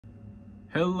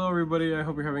Hello everybody, I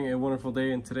hope you're having a wonderful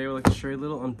day, and today I would like to share a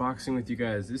little unboxing with you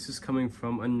guys. This is coming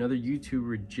from another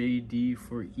YouTuber, JD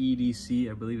for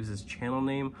EDC, I believe is his channel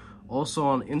name. Also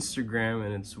on Instagram,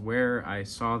 and it's where I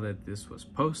saw that this was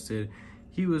posted.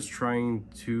 He was I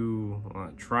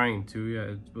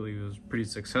believe it was pretty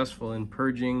successful in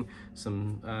purging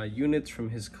some units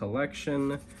from his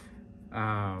collection.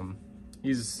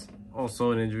 He's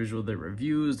also an individual that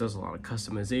reviews, does a lot of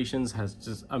customizations, has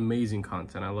just amazing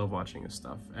content. I love watching his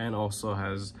stuff, and also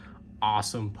has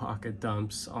awesome pocket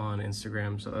dumps on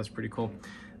Instagram, so that's pretty cool.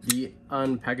 The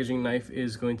unpackaging knife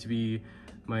is going to be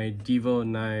my Devo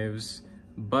Knives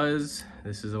Buzz.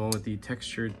 This is the one with the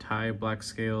textured tie black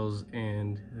scales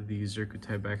and the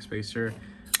Zircuti backspacer.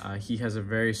 He has a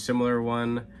very similar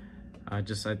one,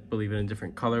 just I believe in a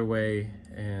different colorway,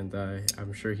 and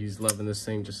I'm sure he's loving this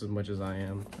thing just as much as I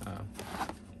am.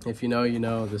 If you know, you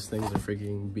know, this thing's a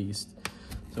freaking beast.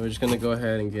 So we're just gonna go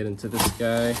ahead and get into this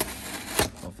guy.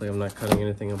 Hopefully I'm not cutting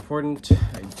anything important.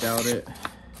 I doubt it.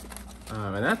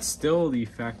 And that's still the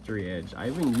factory edge.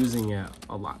 I've been using it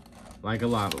a lot, like a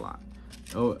lot.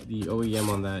 Oh, the OEM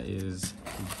on that is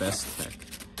Best Tech,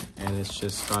 and it's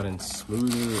just gotten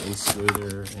smoother and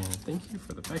smoother. And thank you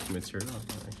for the packing material.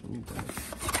 I don't actually need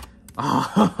that.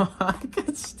 Oh, I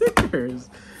got stickers.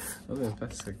 I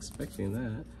wasn't expecting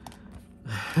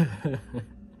that.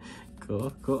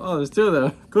 Cool. Oh, there's two of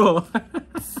them. Cool.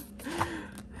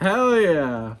 Hell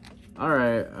yeah. All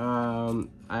right.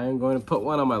 I'm going to put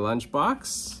one on my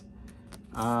lunchbox,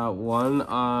 one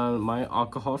on my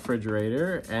alcohol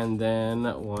refrigerator, and then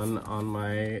one on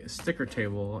my sticker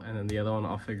table, and then the other one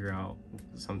I'll figure out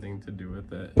something to do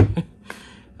with it.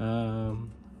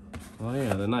 Oh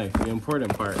yeah, the knife, the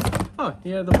important part. Oh,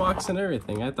 yeah, the box and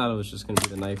everything. I thought it was just gonna be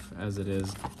the knife as it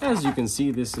is. As you can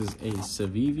see, this is a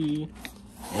Civivi,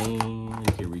 and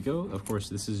here we go. Of course,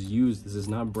 this is used. This is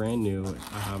not brand new.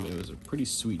 It was a pretty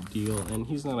sweet deal, and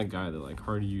he's not a guy that like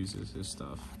hardly uses his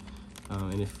stuff.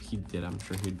 And if he did, I'm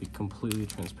sure he'd be completely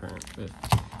transparent, but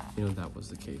you know, that was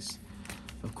the case.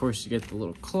 Of course, you get the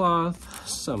little cloth,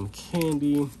 some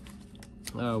candy,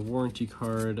 warranty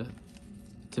card,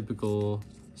 typical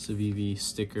Civivi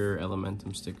sticker,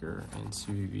 Elementum sticker, and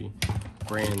Civivi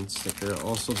brand sticker.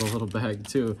 Also the little bag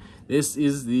too. This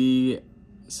is the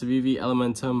Civivi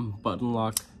Elementum Button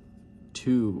Lock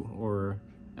 2, or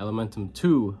Elementum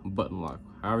 2 Button Lock,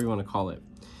 however you want to call it.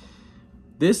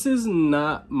 This is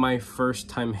not my first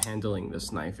time handling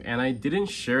this knife, and I didn't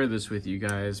share this with you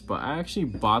guys, but I actually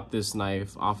bought this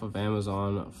knife off of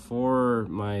Amazon for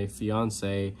my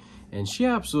fiance, and she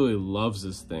absolutely loves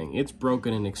this thing. It's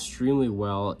broken in extremely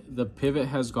well. The pivot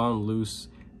has gone loose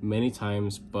many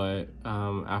times, but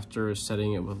after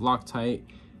setting it with Loctite,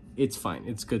 it's fine.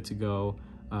 It's good to go.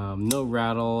 No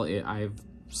rattle. I've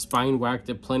spine whacked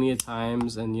it plenty of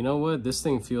times, and you know what? This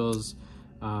thing feels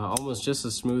almost just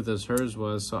as smooth as hers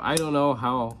was. So I don't know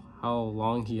how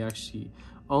long he actually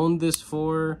owned this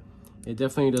for. It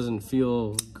definitely doesn't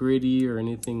feel gritty or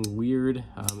anything weird.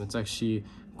 It's actually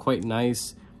quite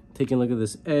nice. Taking a look at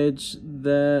this edge,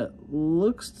 that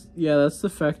looks, yeah, that's the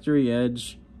factory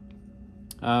edge.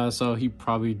 So he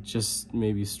probably just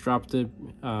maybe stropped it.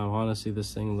 Honestly,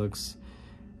 this thing looks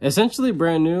essentially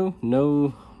brand new.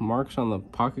 No marks on the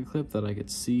pocket clip that I could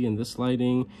see in this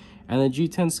lighting, and the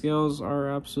G10 scales are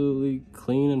absolutely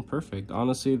clean and perfect.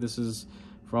 Honestly, this is,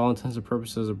 for all intents and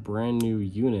purposes, a brand new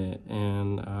unit,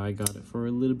 and I got it for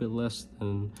a little bit less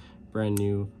than brand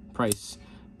new price.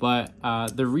 But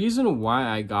the reason why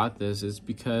I got this is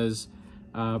because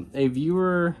a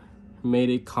viewer made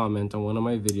a comment on one of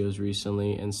my videos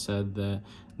recently and said that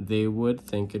they would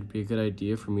think it'd be a good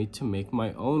idea for me to make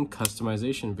my own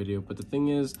customization video. But the thing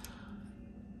is,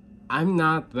 I'm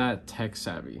not that tech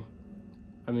savvy.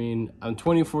 I mean, I'm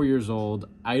 24 years old.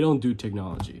 I don't do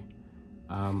technology.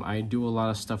 I do a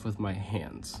lot of stuff with my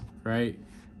hands, right?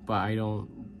 But I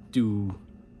don't do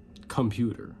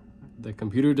computer. The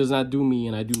computer does not do me,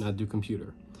 and I do not do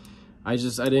computer. I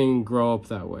didn't grow up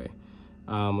that way,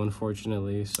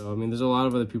 unfortunately. So I mean, there's a lot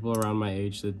of other people around my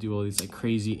age that do all these like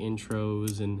crazy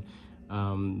intros and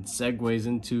segues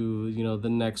into, you know, the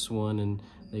next one, and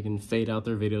they can fade out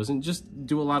their videos and just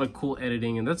do a lot of cool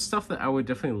editing, and that's stuff that I would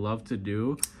definitely love to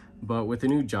do. But with the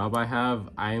new job I have,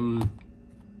 I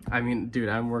mean, dude,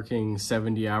 I'm working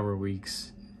 70-hour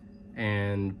weeks,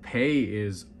 and pay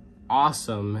is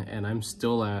awesome, and I'm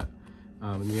still at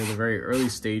the very early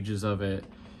stages of it.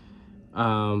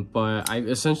 But I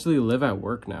essentially live at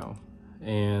work now,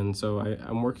 and so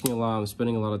I'm working a lot. I'm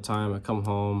spending a lot of time. I come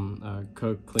home,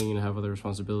 cook, clean, have other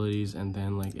responsibilities, and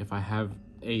then like if I have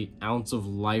an ounce of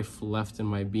life left in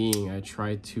my being, I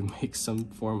try to make some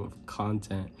form of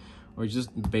content or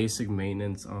just basic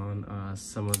maintenance on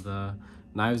some of the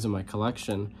knives in my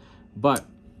collection. But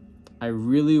I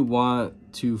really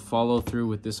want to follow through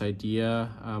with this idea.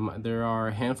 There are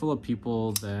a handful of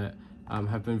people that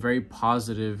have been very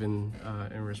positive in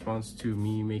response to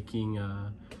me making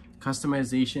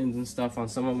customizations and stuff on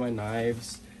some of my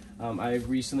knives. I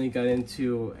recently got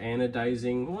into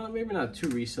anodizing, well, maybe not too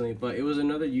recently, but it was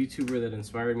another YouTuber that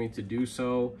inspired me to do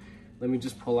so. Let me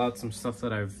just pull out some stuff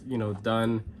that I've,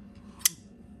 done.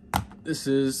 This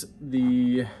is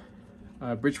the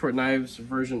Bridgeport Knives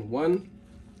version 1,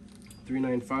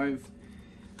 395.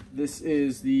 This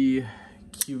is the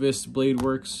Cubist Blade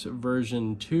Works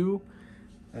version 2.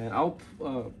 And I'll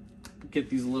get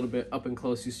these a little bit up and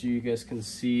close so you guys can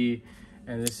see.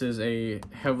 And this is a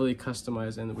heavily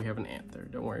customized, and we have an ant there.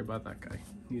 Don't worry about that guy.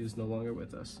 He is no longer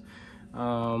with us.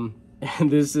 And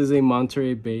this is a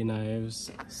Monterey Bay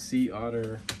Knives Sea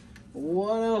Otter.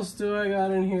 What else do I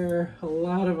got in here? A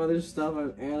lot of other stuff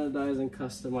I've anodized and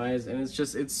customized, and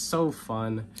it's so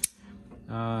fun.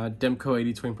 Demco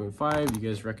 80-20.5, you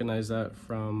guys recognize that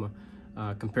from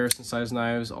comparison size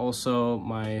knives. Also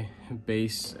my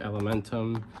base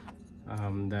Elementum,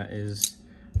 that is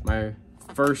my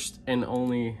first and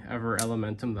only ever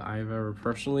Elementum that I've ever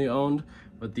personally owned.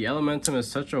 But the Elementum is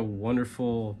such a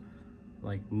wonderful,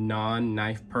 like,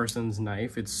 non-knife person's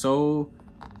knife. It's so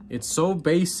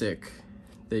basic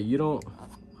that you don't,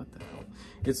 what the hell?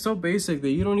 It's so basic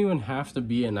that you don't even have to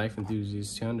be a knife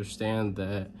enthusiast to understand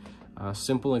that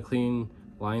simple and clean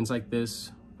lines like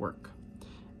this work.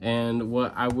 And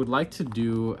what I would like to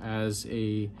do as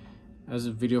a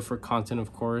video for content,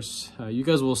 of course, you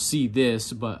guys will see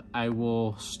this, but I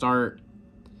will start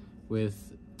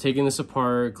with taking this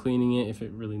apart, cleaning it if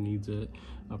it really needs it,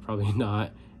 probably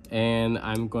not. And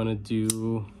I'm gonna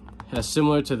do as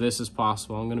similar to this as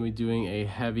possible. I'm gonna be doing a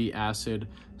heavy acid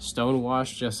stone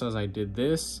wash, just as I did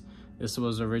this. This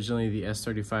was originally the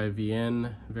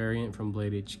S35VN variant from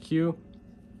Blade HQ.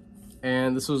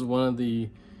 And this was one of the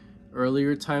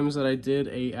earlier times that I did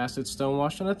a acid stone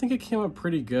wash, and I think it came out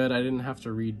pretty good. I didn't have to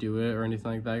redo it or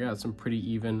anything like that. I got some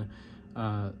pretty even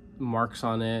marks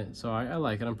on it, so I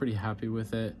like it. I'm pretty happy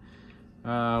with it.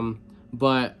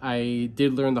 But I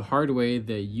did learn the hard way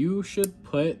that you should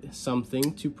put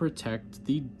something to protect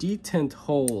the detent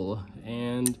hole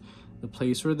and the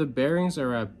place where the bearings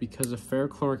are at, because a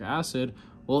ferrochloric acid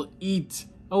will eat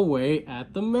away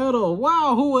at the metal.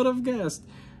 Wow, who would have guessed?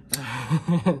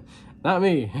 Not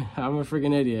me. I'm a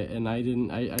freaking idiot, and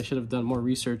I should have done more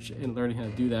research in learning how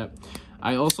to do that.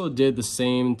 I also did the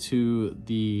same to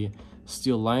the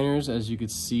steel liners. As you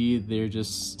could see, they're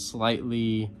just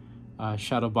slightly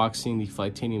shadow boxing the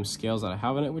titanium scales that I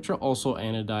have in it, which are also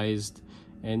anodized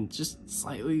and just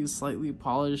slightly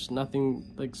polished. Nothing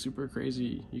like super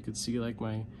crazy. You could see like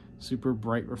my super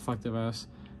bright reflective ass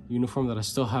uniform that I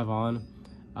still have on.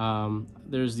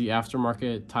 There's the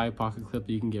aftermarket tie pocket clip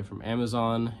that you can get from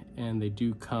Amazon, and they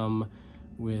do come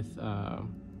with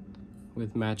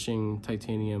matching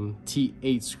titanium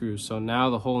T8 screws. So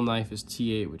now the whole knife is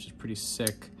T8, which is pretty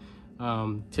sick.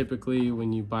 Typically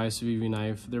when you buy a Civivi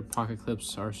knife, their pocket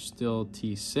clips are still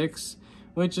T6,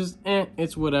 which is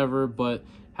it's whatever, but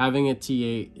having a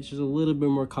T8 is just a little bit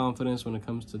more confidence when it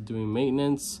comes to doing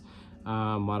maintenance,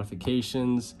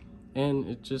 modifications, and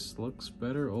it just looks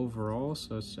better overall.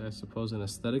 So it's, I suppose, an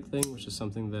aesthetic thing, which is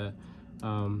something that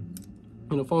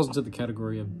falls into the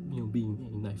category of being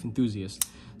a knife enthusiast.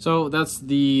 So that's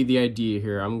the idea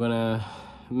here. I'm gonna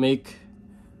make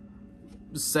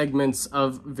segments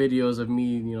of videos of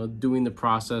me doing the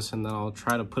process, and then I'll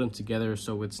try to put them together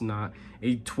so it's not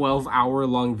a 12-hour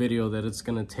long video that it's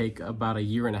gonna take about 1.5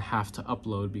 years to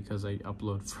upload, because I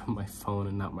upload from my phone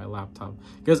and not my laptop,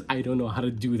 because I don't know how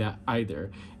to do that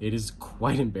either. It is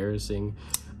quite embarrassing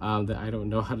that I don't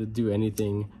know how to do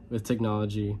anything with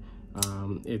technology.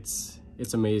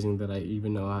 It's amazing that I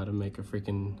even know how to make a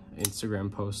freaking Instagram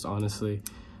post, honestly.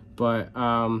 But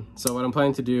so what I'm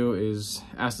planning to do is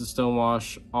acid stone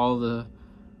wash all the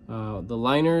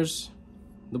liners,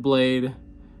 the blade,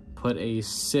 put a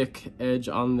sick edge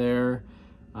on there,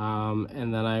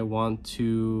 and then I want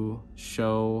to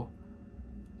show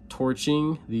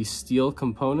torching the steel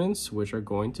components, which are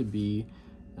going to be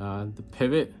the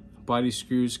pivot, body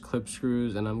screws, clip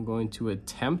screws, and I'm going to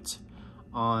attempt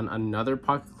on another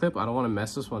pocket clip. I don't want to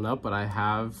mess this one up, but I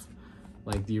have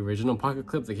like the original pocket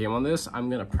clip that came on this. I'm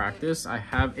gonna practice. I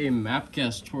have a map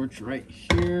gas torch right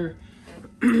here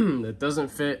that doesn't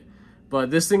fit, but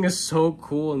this thing is so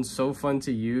cool and so fun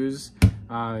to use.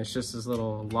 It's just this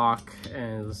little lock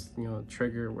and this,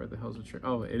 trigger. Where the hell's the trigger?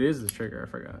 Oh, it is the trigger. I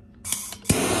forgot.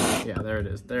 Yeah, there it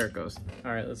is. There it goes.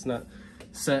 All right, let's not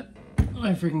set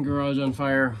my freaking garage on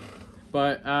fire.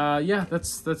 But yeah,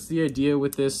 that's the idea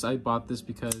with this. I bought this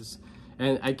because,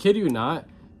 and I kid you not,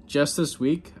 just this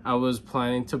week I was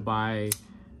planning to buy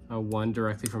one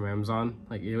directly from Amazon.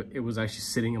 Like it was actually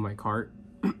sitting in my cart.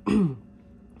 And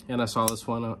I saw this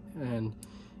one and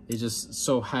it just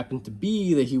so happened to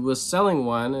be that he was selling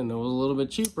one and it was a little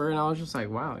bit cheaper, and I was just like,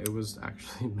 wow, it was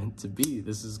actually meant to be.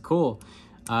 This is cool.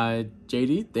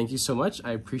 JD, thank you so much.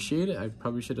 I appreciate it. I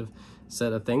probably should have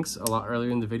said a thanks a lot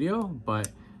earlier in the video, but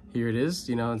here it is,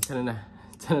 you know, 10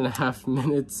 and a half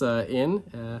minutes in.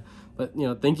 But, you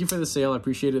know, thank you for the sale. I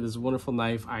appreciate it. This is a wonderful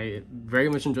knife. I very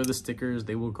much enjoy the stickers.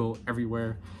 They will go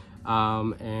everywhere.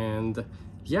 And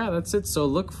yeah, that's it. So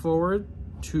look forward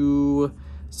to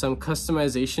some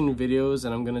customization videos,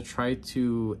 and I'm going to try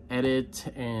to edit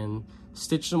and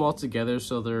stitch them all together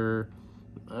so they're,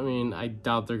 I mean, I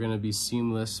doubt they're going to be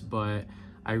seamless, but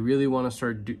I really want to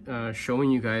start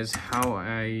showing you guys how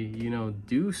I, you know,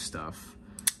 do stuff.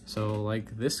 So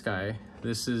like this guy,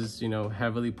 this is, you know,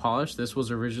 heavily polished. This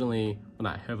was originally,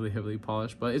 well, not heavily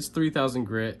polished, but it's 3000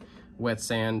 grit, wet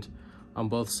sand on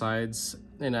both sides.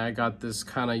 And I got this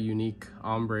kind of unique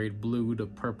ombre blue to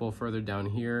purple further down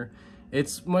here.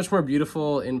 It's much more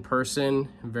beautiful in person,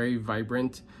 very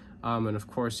vibrant. And of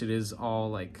course it is all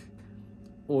like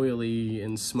oily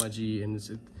and smudgy, and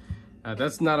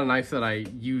that's not a knife that I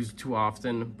use too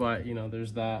often, but you know,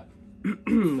 there's that.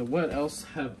 What else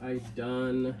have I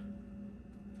done?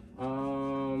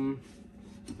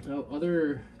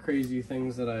 Other crazy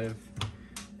things that I've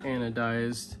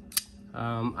anodized.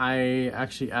 I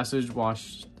actually acid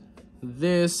washed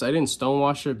this. I didn't stone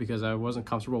wash it because I wasn't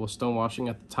comfortable with stone washing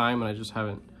at the time, and I just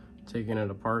haven't taken it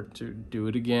apart to do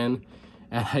it again.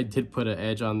 And I did put an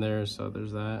edge on there, so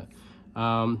there's that.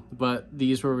 But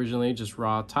these were originally just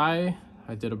raw tie.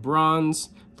 I did a bronze,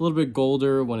 a little bit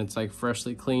golder when it's like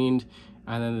freshly cleaned,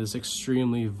 and then this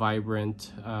extremely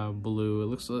vibrant blue. It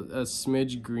looks a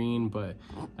smidge green, but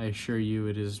I assure you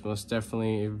it is most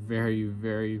definitely a very,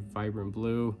 very vibrant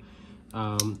blue.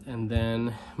 And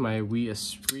then my Wii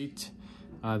Esprit,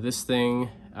 this thing,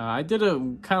 I did a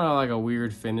kind of like a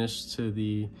weird finish to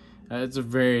the, it's a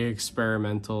very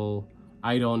experimental,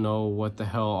 I don't know what the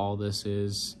hell all this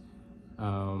is.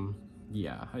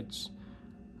 Yeah,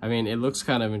 I mean, it looks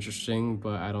kind of interesting,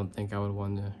 but I don't think I would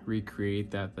want to recreate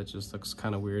that. That just looks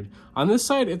kind of weird. On this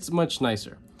side, it's much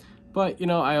nicer. But, you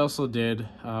know, I also did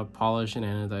polish and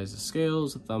anodize the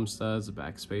scales, the thumb studs, the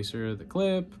back spacer, the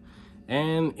clip,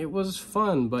 and it was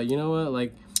fun. But you know what?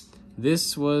 Like,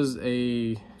 this was a,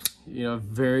 you know,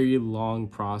 very long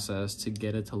process to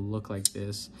get it to look like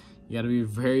this. You got to be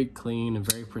very clean and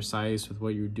very precise with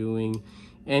what you're doing.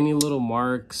 Any little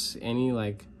marks, any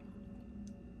like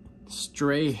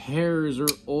stray hairs or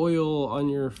oil on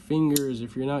your fingers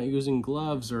if you're not using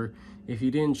gloves, or if you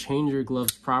didn't change your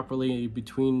gloves properly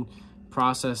between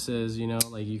processes, you know,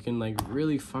 like you can like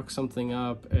really fuck something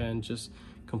up and just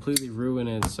completely ruin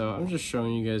it. So I'm just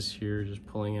showing you guys here, just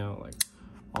pulling out like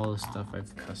all the stuff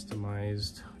I've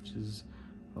customized, which is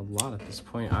a lot at this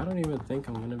point. I don't even think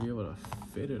I'm gonna be able to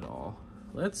fit it all.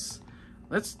 Let's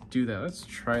do that. Let's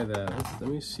try that. Let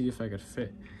me see if I could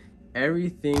fit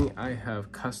everything I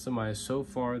have customized so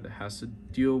far that has to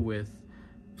deal with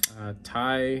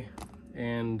tie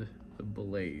and the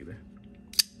blade.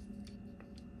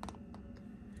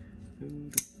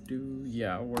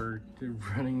 Yeah, we're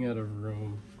running out of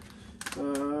room.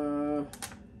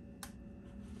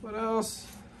 What else?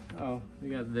 Oh, we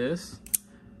got this.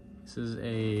 This is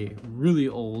a really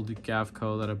old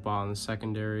Gavco that I bought in the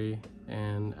secondary,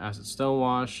 and acid stone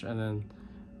wash, and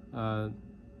then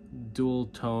dual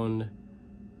toned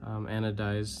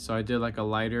anodized. So I did like a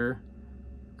lighter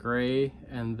gray,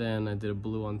 and then I did a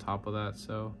blue on top of that.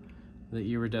 So the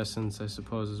iridescence, I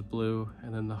suppose, is blue,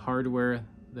 and then the hardware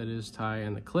that is tie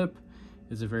and the clip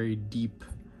is a very deep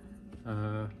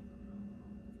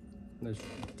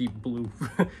deep blue.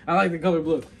 I like the color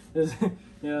blue.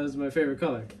 Yeah, this is my favorite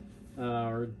color,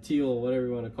 or teal, whatever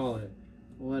you want to call it.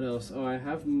 What else? Oh, I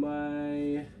have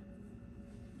my,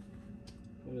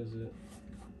 what is it?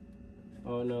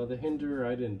 Oh no, the hinder,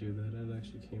 I didn't do that. It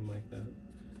actually came like that.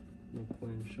 No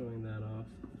point in showing that off.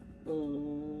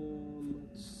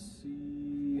 Let's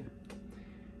see.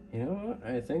 You know what?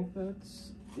 I think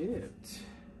that's it.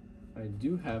 I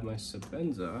do have my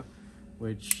Sabenza,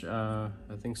 which I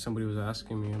think somebody was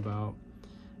asking me about.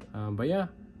 But yeah,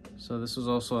 so this was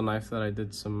also a knife that I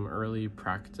did some early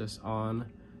practice on.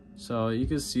 So you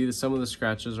can see that some of the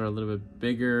scratches are a little bit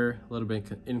bigger, a little bit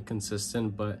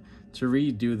inconsistent, but to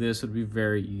redo this would be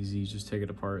very easy. Just take it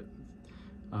apart,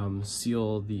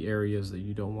 seal the areas that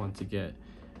you don't want to get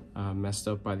messed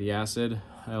up by the acid.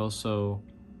 I also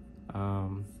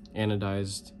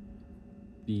anodized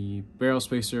the barrel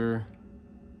spacer,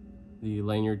 the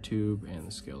lanyard tube, and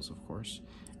the scales, of course,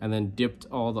 and then dipped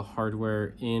all the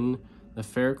hardware in the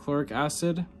ferrochloric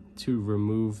acid to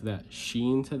remove that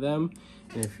sheen to them.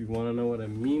 And if you want to know what I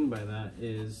mean by that,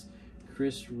 is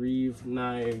Chris Reeve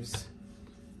knives,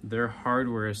 their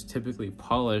hardware is typically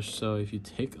polished. So if you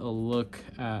take a look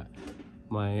at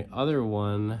my other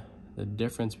one, the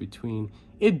difference between,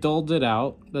 it dulled it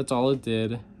out, that's all it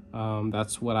did.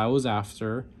 That's what I was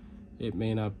after. It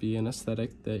may not be an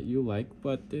aesthetic that you like,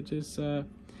 but it is,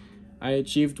 I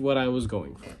achieved what I was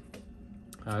going for.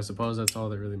 I suppose that's all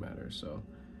that really matters. So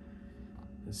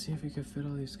let's see if we can fit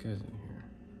all these guys in here.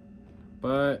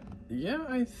 But yeah,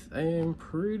 I am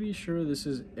pretty sure this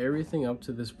is everything up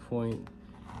to this point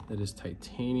that is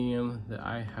titanium that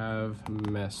I have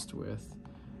messed with.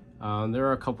 There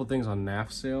are a couple things on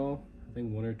NAF sale. I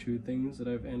think 1 or 2 things that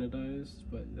I've anodized,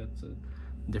 but that's a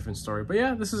different story. But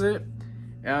yeah, this is it.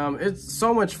 It's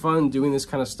so much fun doing this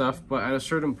kind of stuff, but at a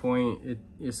certain point, it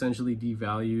essentially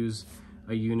devalues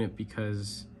a unit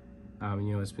because,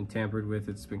 you know, it's been tampered with,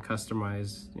 it's been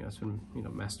customized, you know, it's been, you know,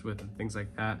 messed with and things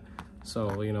like that.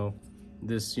 So, you know,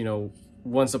 this, you know,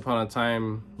 once upon a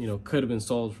time, you know, could have been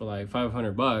sold for like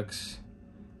 500 bucks,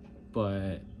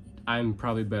 but I'm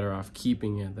probably better off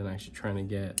keeping it than actually trying to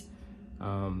get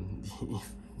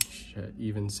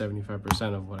even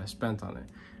 75% of what I spent on it,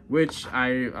 which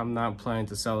I'm not planning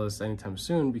to sell this anytime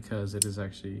soon because it is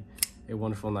actually a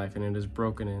wonderful knife and it is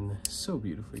broken in so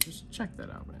beautifully. Just check that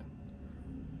out, man.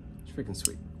 It's freaking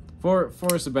sweet. For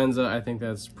a Sebenza, I think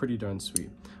that's pretty darn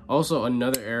sweet. Also,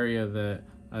 another area that,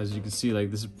 as you can see, like,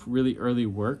 this is really early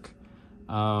work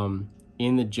in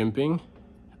the jimping.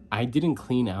 I didn't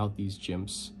clean out these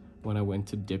jimps when I went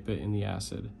to dip it in the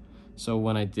acid. So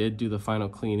when I did do the final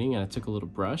cleaning and I took a little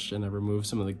brush and I removed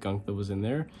some of the gunk that was in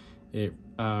there, it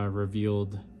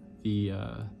revealed the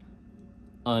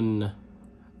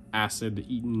unacid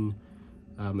eaten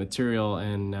material,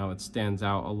 and now it stands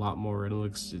out a lot more and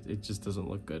it just doesn't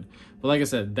look good. But like I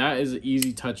said, that is an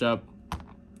easy touch up,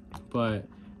 but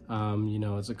you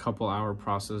know, it's a couple hour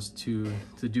process to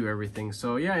do everything.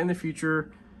 So yeah, in the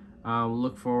future,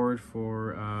 look forward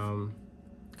for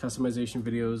customization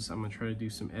videos. I'm gonna try to do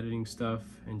some editing stuff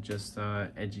and just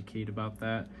educate about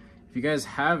that. If you guys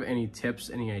have any tips,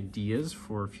 any ideas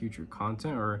for future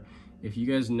content, or if you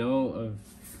guys know of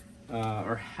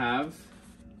or have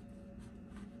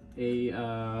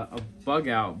a bug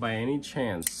out by any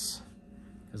chance,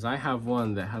 because I have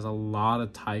one that has a lot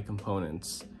of tie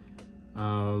components.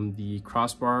 The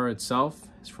crossbar itself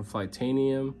is from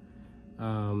Flightanium.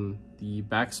 The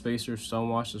back spacer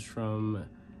stonewash is from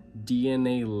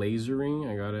DNA Lasering.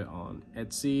 I got it on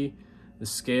Etsy. The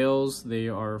scales, they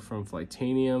are from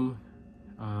Flightanium.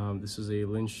 This is a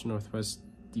Lynch Northwest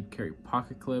deep carry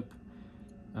pocket clip.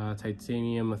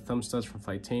 Titanium thumb studs from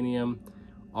Flightanium.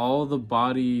 All the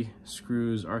body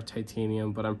screws are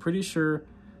titanium, but I'm pretty sure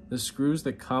the screws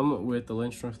that come with the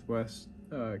Lynch Northwest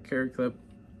carry clip,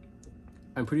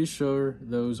 I'm pretty sure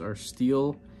those are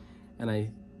steel, and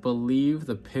I believe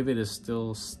the pivot is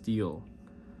still steel.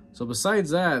 So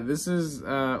besides that, this is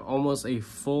almost a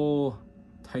full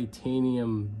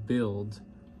titanium build.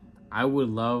 I would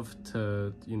love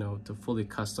to, you know, to fully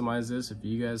customize this. If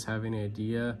you guys have any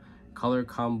idea, color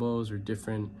combos or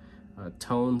different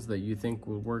tones that you think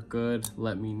would work good,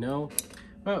 let me know.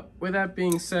 But with that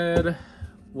being said,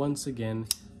 once again,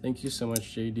 thank you so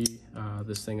much, JD.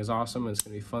 This thing is awesome. It's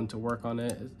gonna be fun to work on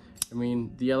it. I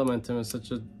mean, the Elementum is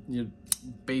such a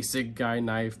basic guy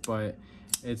knife, but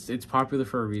it's popular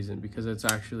for a reason, because it's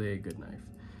actually a good knife.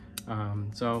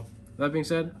 So with that being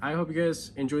said, I hope you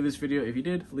guys enjoyed this video. If you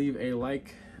did, leave a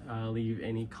like, leave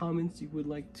any comments you would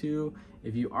like to.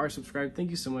 If you are subscribed,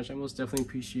 thank you so much. I most definitely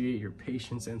appreciate your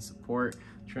patience and support,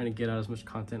 trying to get out as much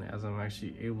content as I'm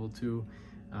actually able to.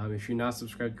 If you're not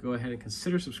subscribed, go ahead and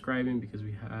consider subscribing, because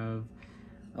we have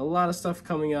a lot of stuff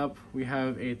coming up. We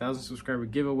have a 1,000 subscriber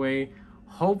giveaway,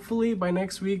 hopefully by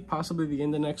next week, possibly the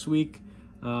end of next week.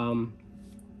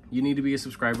 You need to be a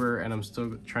subscriber, and I'm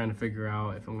still trying to figure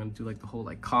out if I'm gonna do like the whole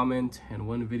like comment and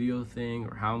one video thing,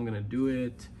 or how I'm gonna do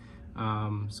it.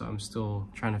 So I'm still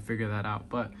trying to figure that out,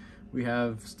 but we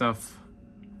have stuff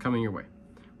coming your way.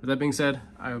 With that being said,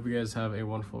 I hope you guys have a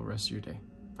wonderful rest of your day.